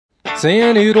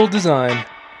Sewn Util Design.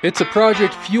 It's a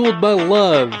project fueled by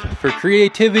love for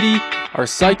creativity, our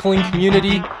cycling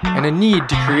community, and a need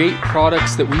to create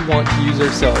products that we want to use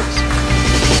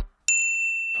ourselves.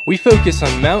 We focus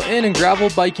on mountain and gravel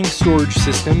biking storage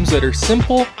systems that are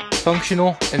simple,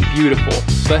 functional, and beautiful.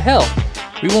 But hell,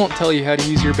 we won't tell you how to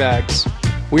use your bags.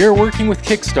 We are working with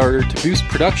Kickstarter to boost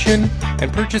production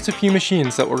and purchase a few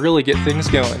machines that will really get things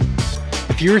going.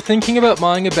 If you are thinking about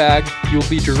buying a bag, you will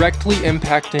be directly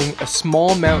impacting a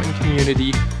small mountain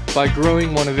community by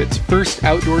growing one of its first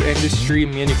outdoor industry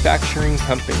manufacturing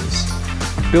companies.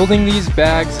 Building these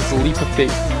bags is a leap of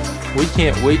faith. We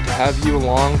can't wait to have you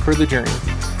along for the journey.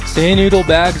 Sewn Util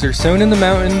bags are sewn in the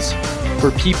mountains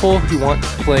for people who want to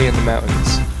play in the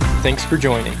mountains. Thanks for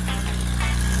joining.